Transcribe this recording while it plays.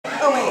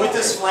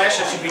this flash,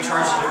 I should be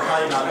charged to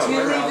probably about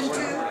You leaving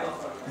too?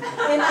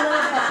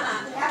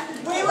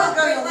 We were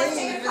going to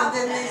leave, and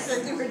then they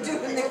said they were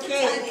doing the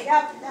cake.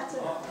 Yep, that's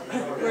it.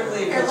 We're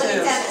leaving Here, let me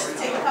too. Dennis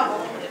take a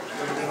couple.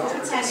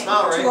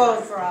 Smell right. Too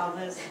old for all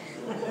this.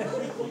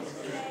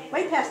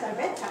 Way past our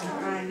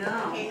bedtime. I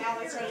know. Okay, now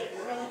let's really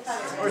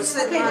cut it. We're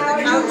sitting Okay,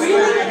 on now the are couch. you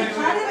really gonna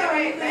cut it or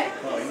are you good?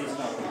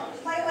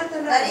 Play it with the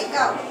Let it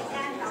go.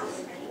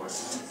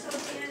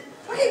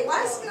 Wait,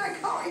 why is it not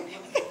going?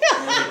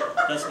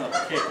 That's not the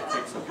cake, the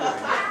cake's up here.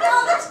 No,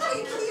 there's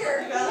cake here.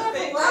 No, the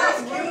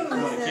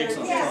cake's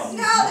on top.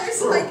 No,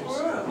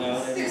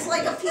 there's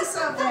like a piece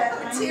of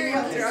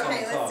material here.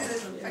 Okay, let's do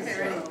this. Okay,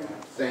 ready?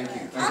 Thank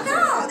you. Oh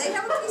no, they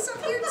have a piece up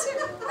here too.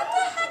 What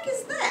the heck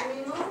is that?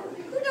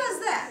 Who does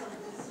that?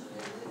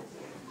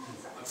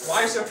 Why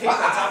is there paper on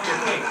top of your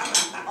cake?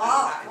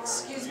 Oh,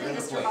 excuse me,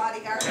 Mr.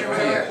 Bodyguard. Over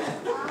here.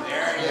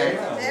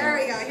 There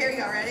we go. Here we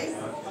go. Ready?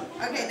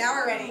 Okay, now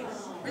we're ready.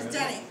 Where's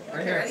Denny?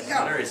 Okay, ready?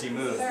 Go. There is, he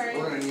moved. We're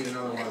gonna need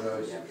another one of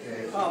those.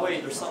 Okay. Oh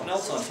wait, there's something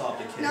else on top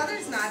of the cake. No,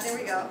 there's not. There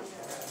we go.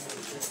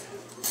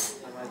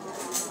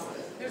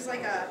 There's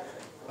like a.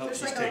 Oh, There's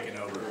she's like taking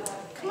over.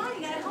 Come on,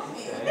 you gotta help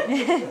me.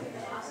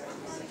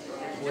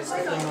 What's the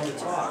thing on the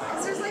top?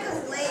 Cause there's like a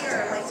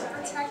layer, like to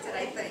protect it.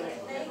 I think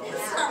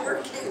it's not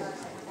working.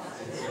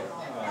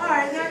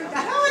 Alright, there you go.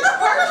 Oh, it's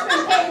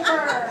parchment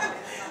paper.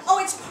 Oh,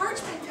 it's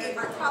parchment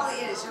paper. It probably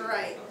is. You're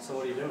right. So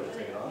what do you do?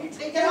 Take it off?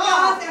 Take it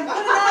off and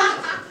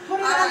put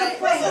it on the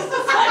plate.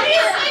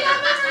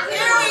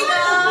 Here we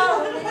go.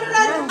 Put it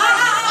on the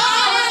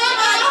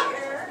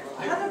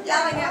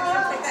Yelling at me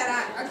to put that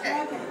on. Okay.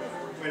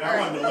 Wait, I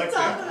wanted to lick that.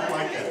 I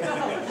like that.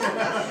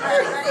 All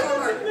right, ready?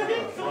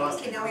 One more.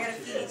 Okay, now we gotta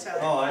feed each other.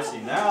 Oh, I see.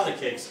 Now the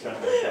cake's cut.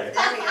 Okay.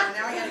 There we go.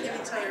 Now we gotta give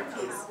each other a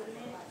piece.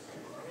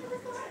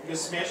 You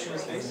smash in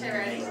his face. Okay,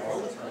 ready? We have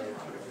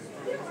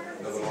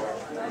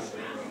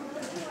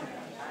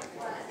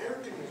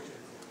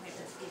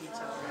to feed each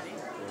other.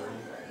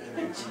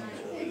 Ready?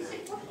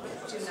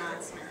 Do not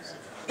smash.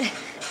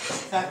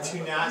 Not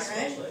too not.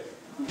 Ready?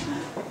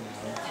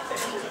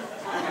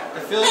 I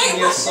feel like you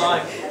need a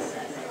sign.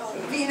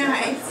 Be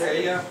nice. There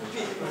you go.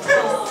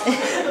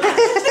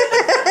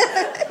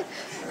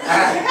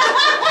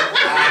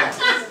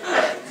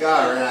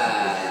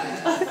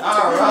 Alright.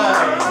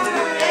 Alright.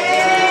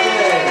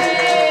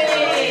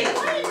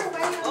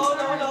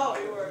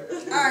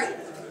 Alright,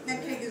 that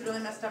cake is really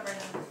messed up right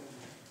now.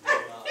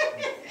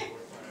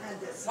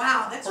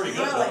 Wow, that's Pretty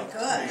really good,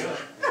 good.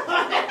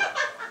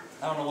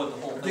 I don't know what the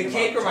whole The thing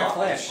cake or my about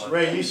flash? is, but-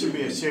 Ray, you should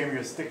be ashamed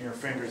of sticking your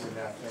fingers in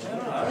that thing. I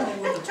don't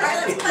know what the Try,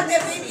 let's cut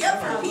that baby up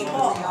for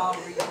people.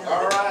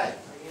 Alright.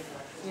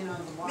 You know,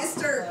 the water.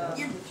 Mister,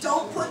 you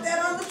don't put that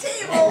on the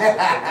table.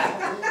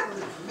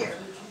 Here.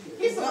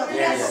 He's the one that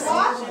has to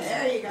wash it.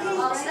 There you go.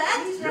 All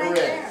set? You're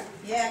ready.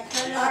 Yeah,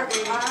 cut it Are up.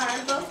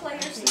 both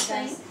layers the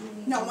same?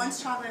 No,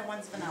 one's chocolate,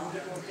 one's vanilla.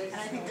 And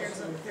I think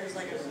there's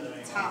like a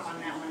top on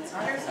that one. So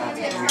There's gonna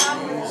be a top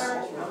or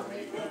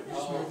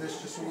Just move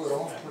this just a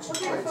little. Put some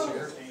plates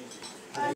here.